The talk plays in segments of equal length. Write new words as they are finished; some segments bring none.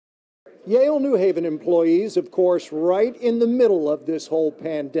Yale-New Haven employees, of course, right in the middle of this whole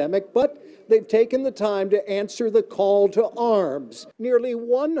pandemic, but they've taken the time to answer the call to arms. Nearly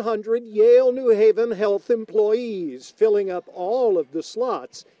 100 Yale-New Haven health employees filling up all of the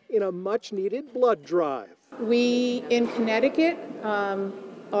slots in a much-needed blood drive. We in Connecticut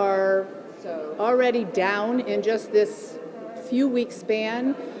are already down in just this few-week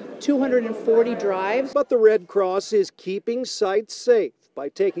span, 240 drives. But the Red Cross is keeping sites safe by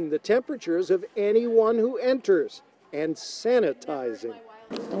taking the temperatures of anyone who enters and sanitizing.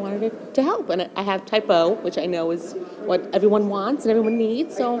 I wanted to help, and I have type O, which I know is what everyone wants and everyone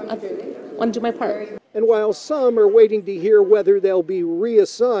needs, so I want to do my part. And while some are waiting to hear whether they'll be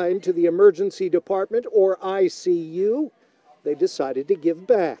reassigned to the emergency department or ICU, they decided to give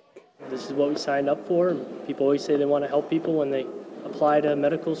back. This is what we signed up for. People always say they want to help people when they apply to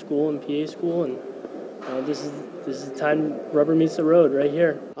medical school and PA school, and this is the time rubber meets the road right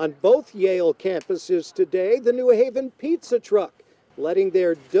here. On both Yale campuses today, the New Haven pizza truck letting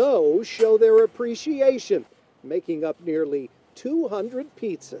their dough show their appreciation, making up nearly 200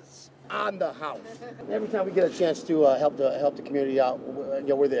 pizzas. On the house. Every time we get a chance to help the community out,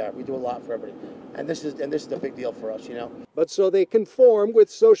 we're there. We do a lot for everybody, and this is a big deal for us, But so they conform with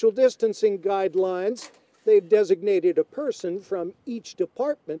social distancing guidelines, they've designated a person from each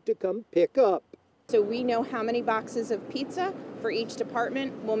department to come pick up. So we know how many boxes of pizza for each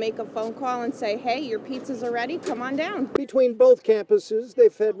department. We'll make a phone call and say, hey, your pizzas are ready, come on down. Between both campuses, they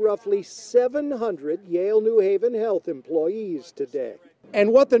fed roughly 700 Yale-New Haven health employees today.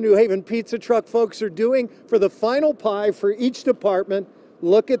 And what the New Haven pizza truck folks are doing for the final pie for each department,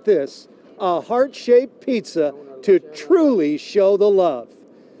 look at this, a heart-shaped pizza to truly show the love.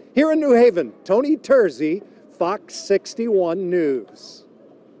 Here in New Haven, Tony Terzi, Fox 61 News.